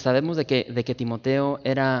entonces, aunque sabemos de que Timoteo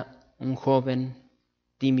era un joven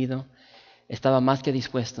tímido, estaba más que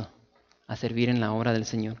dispuesto a servir en la obra del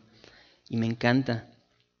Señor. Y me encanta.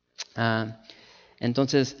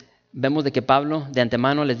 Entonces, vemos de que Pablo de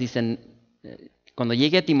antemano les dicen, cuando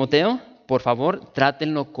llegue Timoteo, por favor,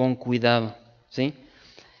 trátenlo con cuidado, ¿sí?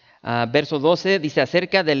 Verso 12 dice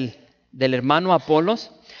acerca del hermano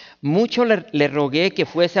Apolos: mucho le rogué que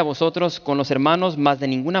fuese a vosotros con los hermanos, mas de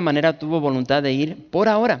ninguna manera tuvo voluntad de ir por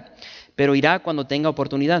ahora, pero irá cuando tenga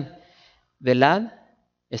oportunidad. Velad,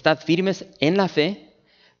 estad firmes en la fe,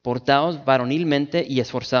 portaos varonilmente y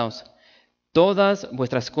esforzaos. Todas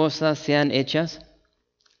vuestras cosas sean hechas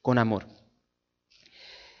con amor.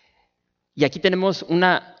 Y aquí tenemos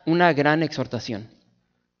una gran exhortación.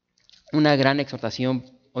 Una gran exhortación,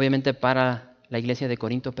 obviamente para la iglesia de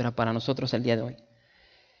Corinto, pero para nosotros el día de hoy.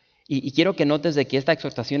 Y quiero que notes de que esta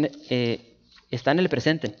exhortación está en el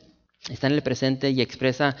presente. Está en el presente y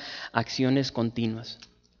expresa acciones continuas.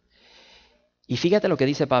 Y fíjate lo que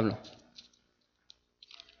dice Pablo.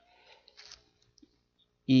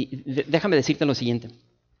 Y déjame decirte lo siguiente.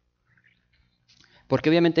 Porque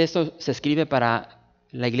obviamente esto se escribe para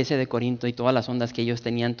la iglesia de Corinto y todas las ondas que ellos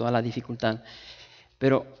tenían, toda la dificultad.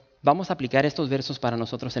 Pero vamos a aplicar estos versos para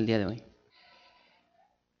nosotros el día de hoy.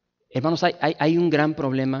 Hermanos, hay un gran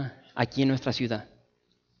problema aquí en nuestra ciudad.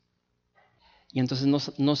 Y entonces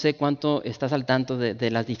no sé cuánto estás al tanto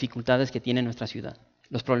de las dificultades que tiene nuestra ciudad.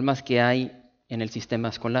 Los problemas que hay en el sistema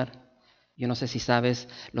escolar. Yo no sé si sabes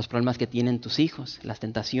los problemas que tienen tus hijos, las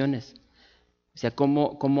tentaciones. O sea,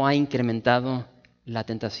 cómo ha incrementado la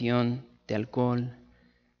tentación de alcohol,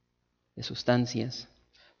 de sustancias,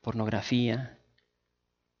 pornografía,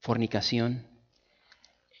 fornicación.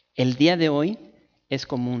 El día de hoy es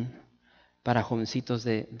común para jovencitos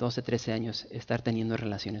de 12, 13 años estar teniendo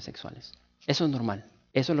relaciones sexuales. Eso es normal.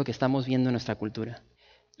 Eso es lo que estamos viendo en nuestra cultura.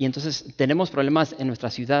 Y entonces tenemos problemas en nuestra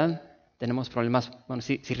ciudad, tenemos problemas, bueno,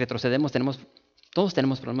 si retrocedemos, todos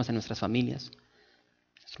tenemos problemas en nuestras familias,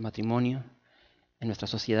 en nuestro matrimonio, en nuestra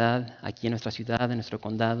sociedad, aquí en nuestra ciudad, en nuestro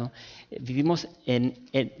condado. Vivimos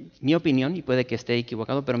en mi opinión, y puede que esté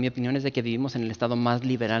equivocado, pero mi opinión es de que vivimos en el estado más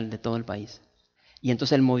liberal de todo el país. Y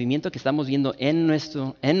entonces el movimiento que estamos viendo en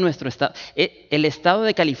nuestro estado, el estado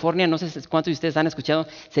de California, no sé cuántos de ustedes han escuchado,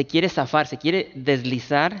 se quiere zafar, se quiere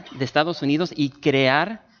deslizar de Estados Unidos y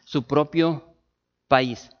crear su propio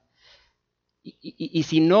país. Y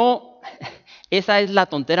si no, esa es la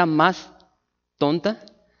tontera más tonta.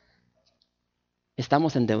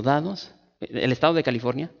 Estamos endeudados. El estado de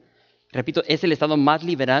California, repito, es el estado más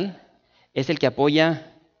liberal, es el que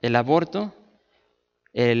apoya el aborto,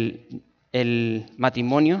 el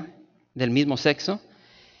matrimonio del mismo sexo,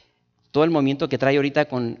 todo el movimiento que trae ahorita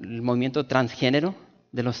con el movimiento transgénero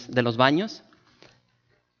de los baños.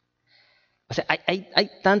 O sea,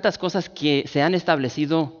 hay tantas cosas que se han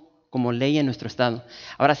establecido como ley en nuestro estado.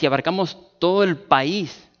 Ahora, si abarcamos todo el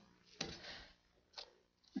país,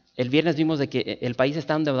 el viernes vimos de que el país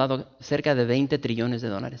está endeudado cerca de $20 trillones.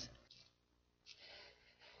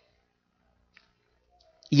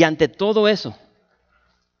 Y ante todo eso,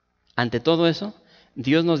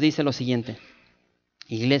 Dios nos dice lo siguiente: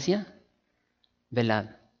 iglesia, velad.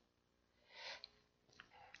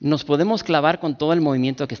 Nos podemos clavar con todo el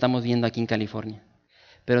movimiento que estamos viendo aquí en California,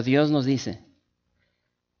 pero Dios nos dice,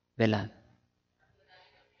 velad.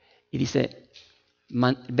 Y dice,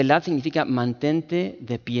 velad significa mantente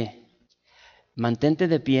de pie. Mantente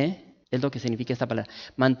de pie es lo que significa esta palabra.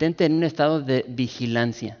 Mantente en un estado de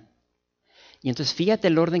vigilancia. Y entonces fíjate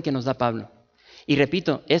el orden que nos da Pablo. Y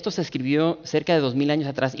repito, esto se escribió cerca de 2000 años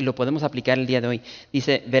atrás y lo podemos aplicar el día de hoy.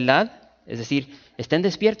 Dice, velad, es decir, estén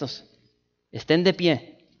despiertos, estén de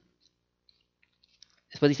pie.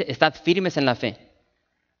 Después dice, estad firmes en la fe.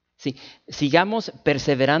 Sí, sigamos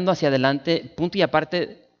perseverando hacia adelante, punto y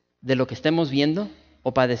aparte de lo que estemos viendo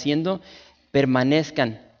o padeciendo,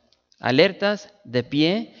 permanezcan alertas, de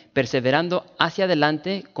pie, perseverando hacia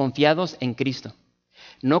adelante, confiados en Cristo.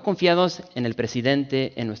 No confiados en el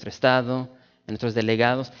presidente, en nuestro estado, en nuestros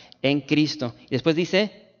delegados, en Cristo. Y después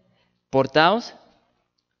dice, portaos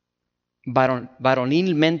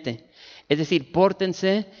varonilmente. Es decir,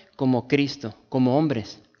 pórtense como Cristo, como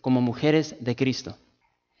hombres, como mujeres de Cristo.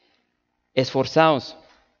 Esforzaos.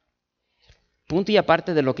 Punto y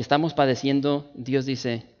aparte de lo que estamos padeciendo, Dios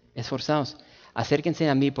dice, esforzaos. Acérquense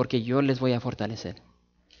a mí porque yo les voy a fortalecer.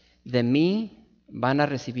 De mí van a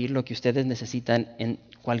recibir lo que ustedes necesitan en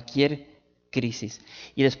cualquier crisis.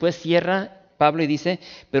 Y después cierra Pablo y dice,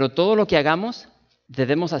 pero todo lo que hagamos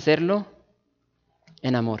debemos hacerlo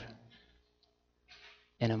en amor.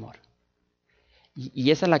 En amor.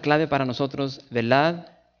 Y esa es la clave para nosotros. Velad,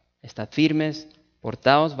 estad firmes,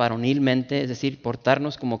 portaos varonilmente, es decir,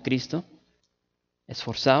 portarnos como Cristo.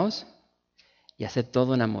 Esforzaos y haced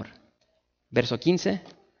todo en amor. Verso 15.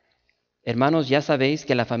 Hermanos, ya sabéis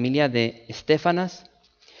que la familia de Estéfanas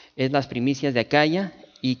es las primicias de Acaya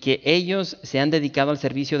y que ellos se han dedicado al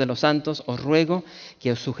servicio de los santos. Os ruego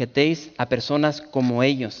que os sujetéis a personas como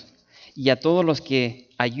ellos. y a todos los que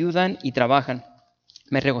ayudan y trabajan.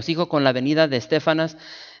 Me regocijo con la venida de Estéfanas,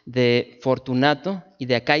 de Fortunato y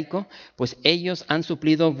de Acaico, pues ellos han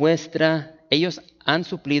suplido vuestra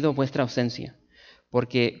ausencia,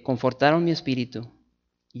 porque confortaron mi espíritu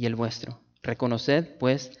y el vuestro. Reconoced,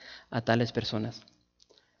 pues, a tales personas.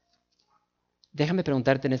 Déjame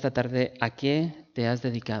preguntarte en esta tarde, ¿a qué te has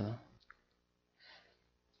dedicado?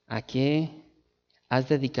 ¿A qué has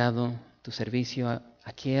dedicado tu servicio?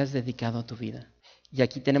 ¿A qué has dedicado tu vida? Y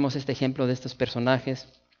aquí tenemos este ejemplo de estos personajes.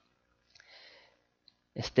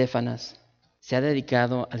 Estéfanas se ha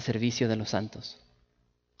dedicado al servicio de los santos,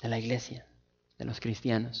 de la iglesia, de los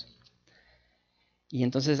cristianos. Y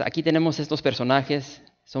entonces aquí tenemos estos personajes,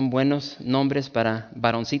 son buenos nombres para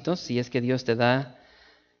varoncitos, si es que Dios te da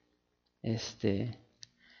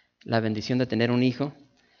la bendición de tener un hijo.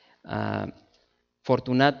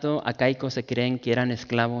 Fortunato, Acaico se creen que eran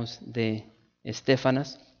esclavos de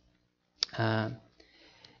Estéfanas.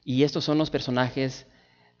 Y estos son los personajes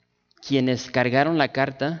quienes cargaron la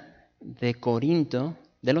carta de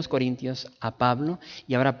los Corintios a Pablo,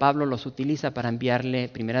 y ahora Pablo los utiliza para enviarle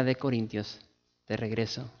Primera de Corintios de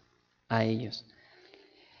regreso a ellos.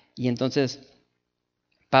 Y entonces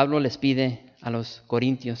Pablo les pide a los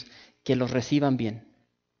corintios que los reciban bien,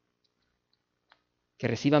 que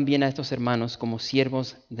reciban bien a estos hermanos como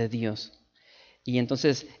siervos de Dios. Y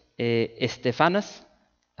entonces Estéfanas,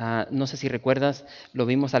 no sé si recuerdas, lo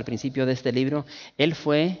vimos al principio de este libro, él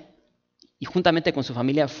fue, y juntamente con su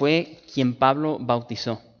familia, fue quien Pablo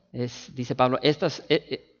bautizó. Dice Pablo,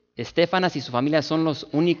 Estéfanas y su familia son los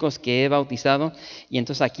únicos que he bautizado. Y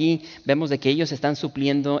entonces aquí vemos de que ellos están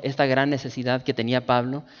supliendo esta gran necesidad que tenía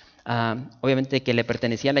Pablo, obviamente que le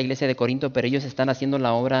pertenecía a la iglesia de Corinto, pero ellos están haciendo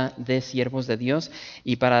la obra de siervos de Dios.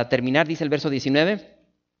 Y para terminar, dice el verso 19,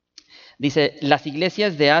 dice, las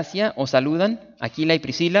iglesias de Asia os saludan, Aquila y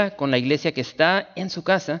Priscila, con la iglesia que está en su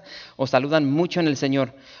casa, os saludan mucho en el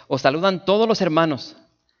Señor. Os saludan todos los hermanos.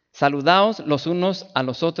 Saludaos los unos a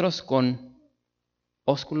los otros con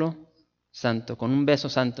ósculo santo, con un beso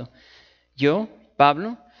santo. Yo,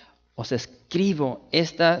 Pablo, os escribo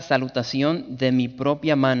esta salutación de mi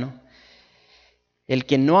propia mano. El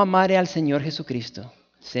que no amare al Señor Jesucristo,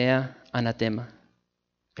 sea anatema.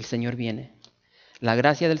 El Señor viene. La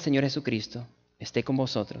gracia del Señor Jesucristo esté con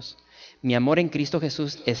vosotros. Mi amor en Cristo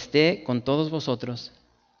Jesús esté con todos vosotros.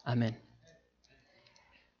 Amén.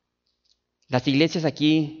 Las iglesias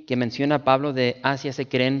aquí que menciona Pablo de Asia se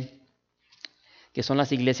creen que son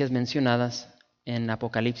las iglesias mencionadas en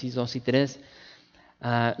Apocalipsis 2 y 3.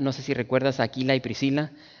 No sé si recuerdas a Aquila y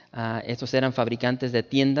Priscila. Estos eran fabricantes de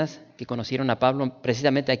tiendas que conocieron a Pablo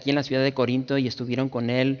precisamente aquí en la ciudad de Corinto y estuvieron con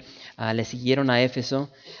él, le siguieron a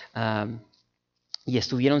Éfeso y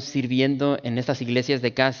estuvieron sirviendo en estas iglesias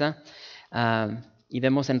de casa. Y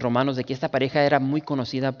vemos en Romanos de que esta pareja era muy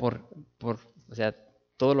conocida por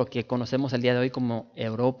todo lo que conocemos el día de hoy como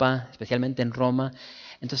Europa, especialmente en Roma.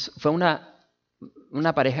 Entonces fue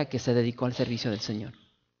una pareja que se dedicó al servicio del Señor.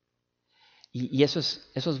 Y eso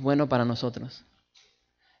es bueno para nosotros,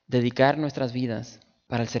 dedicar nuestras vidas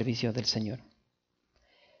para el servicio del Señor.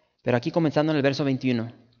 Pero aquí comenzando en el verso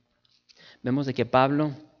 21, vemos de que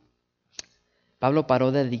Pablo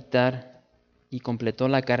paró de dictar y completó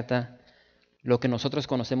la carta, lo que nosotros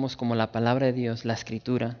conocemos como la palabra de Dios, la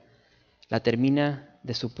Escritura, la termina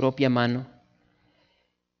de su propia mano.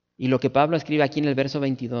 Y lo que Pablo escribe aquí en el verso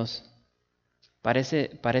 22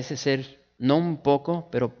 parece ser, no un poco,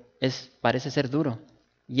 pero parece ser duro,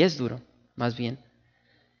 y es duro, más bien,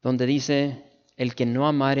 donde dice, el que no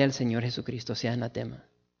amare al Señor Jesucristo sea anatema.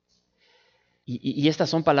 Y estas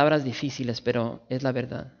son palabras difíciles, pero es la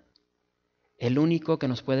verdad. El único que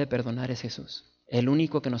nos puede perdonar es Jesús. El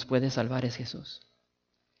único que nos puede salvar es Jesús.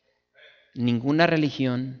 Ninguna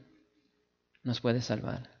religión nos puede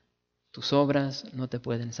salvar. Tus obras no te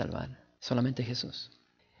pueden salvar, solamente Jesús.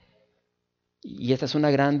 Y esta es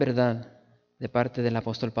una gran verdad de parte del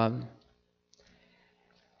apóstol Pablo.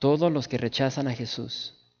 Todos los que rechazan a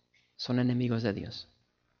Jesús son enemigos de Dios.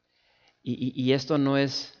 Y esto no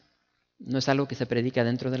es algo que se predica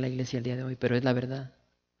dentro de la iglesia el día de hoy, pero es la verdad.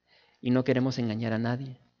 Y no queremos engañar a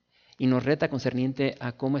nadie. Y nos reta concerniente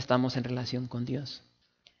a cómo estamos en relación con Dios.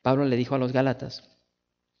 Pablo le dijo a los Gálatas,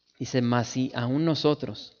 dice, mas si aún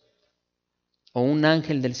nosotros o un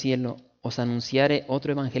ángel del cielo os anunciare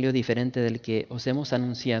otro evangelio diferente del que os hemos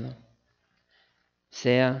anunciado,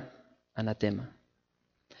 sea anatema.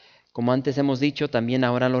 Como antes hemos dicho, también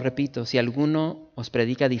ahora lo repito, si alguno os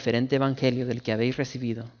predica diferente evangelio del que habéis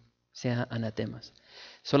recibido, sea anatemas.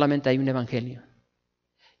 Solamente hay un evangelio,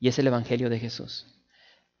 y es el evangelio de Jesús,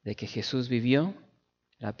 de que Jesús vivió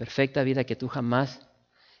la perfecta vida que tú jamás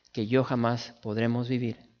que yo jamás podremos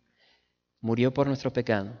vivir, murió por nuestro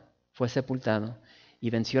pecado, fue sepultado y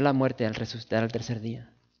venció la muerte al resucitar al tercer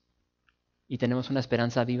día. Y tenemos una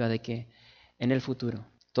esperanza viva de que en el futuro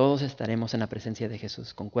todos estaremos en la presencia de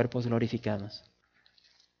Jesús con cuerpos glorificados.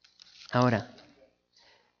 Ahora,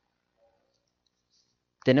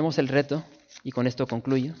 tenemos el reto, y con esto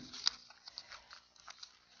concluyo,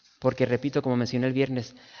 porque repito, como mencioné el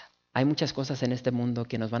viernes, hay muchas cosas en este mundo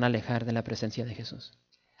que nos van a alejar de la presencia de Jesús.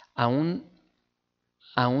 Aún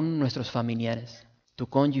nuestros familiares, tu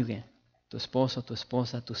cónyuge, tu esposo, tu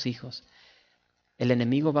esposa, tus hijos. El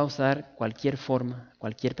enemigo va a usar cualquier forma,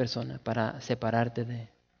 cualquier persona para separarte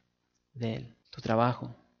de él. Tu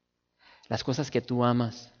trabajo, las cosas que tú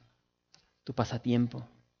amas, tu pasatiempo,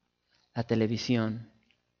 la televisión,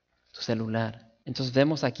 tu celular. Entonces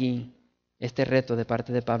vemos aquí este reto de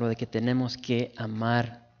parte de Pablo de que tenemos que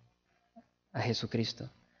amar a Jesucristo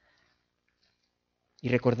y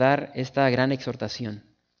recordar esta gran exhortación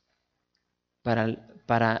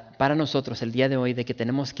para nosotros el día de hoy de que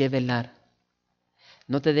tenemos que velar.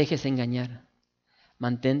 No te dejes engañar.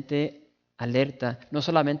 Mantente alerta, no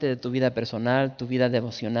solamente de tu vida personal, tu vida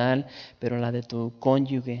devocional, pero la de tu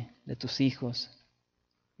cónyuge, de tus hijos.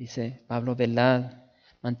 Dice Pablo, velad,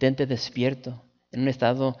 mantente despierto, en un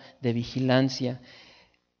estado de vigilancia.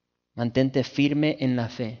 Mantente firme en la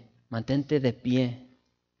fe, mantente de pie,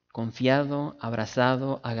 confiado,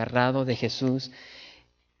 abrazado, agarrado de Jesús.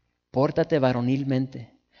 Pórtate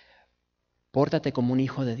varonilmente, pórtate como un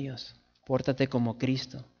hijo de Dios, pórtate como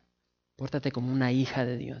Cristo, pórtate como una hija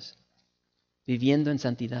de Dios, viviendo en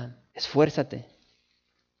santidad. Esfuérzate.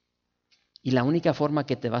 Y la única forma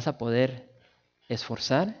que te vas a poder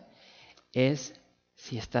esforzar es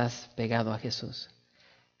si estás pegado a Jesús,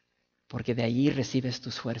 porque de allí recibes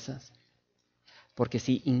tus fuerzas. Porque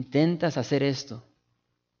si intentas hacer esto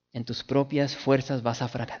en tus propias fuerzas vas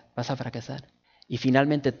a fracasar. Y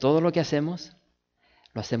finalmente todo lo que hacemos,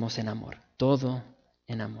 lo hacemos en amor. Todo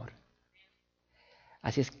en amor.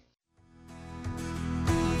 Así es.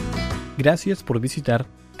 Gracias por visitar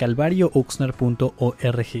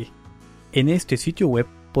calvariooxnard.org. En este sitio web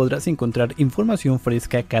podrás encontrar información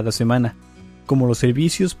fresca cada semana, como los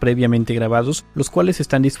servicios previamente grabados, los cuales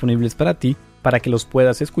están disponibles para ti, para que los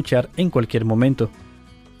puedas escuchar en cualquier momento.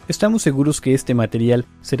 Estamos seguros que este material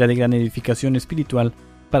será de gran edificación espiritual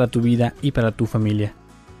para tu vida y para tu familia.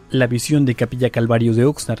 La visión de Capilla Calvario de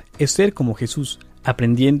Oxnard es ser como Jesús,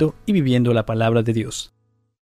 aprendiendo y viviendo la palabra de Dios.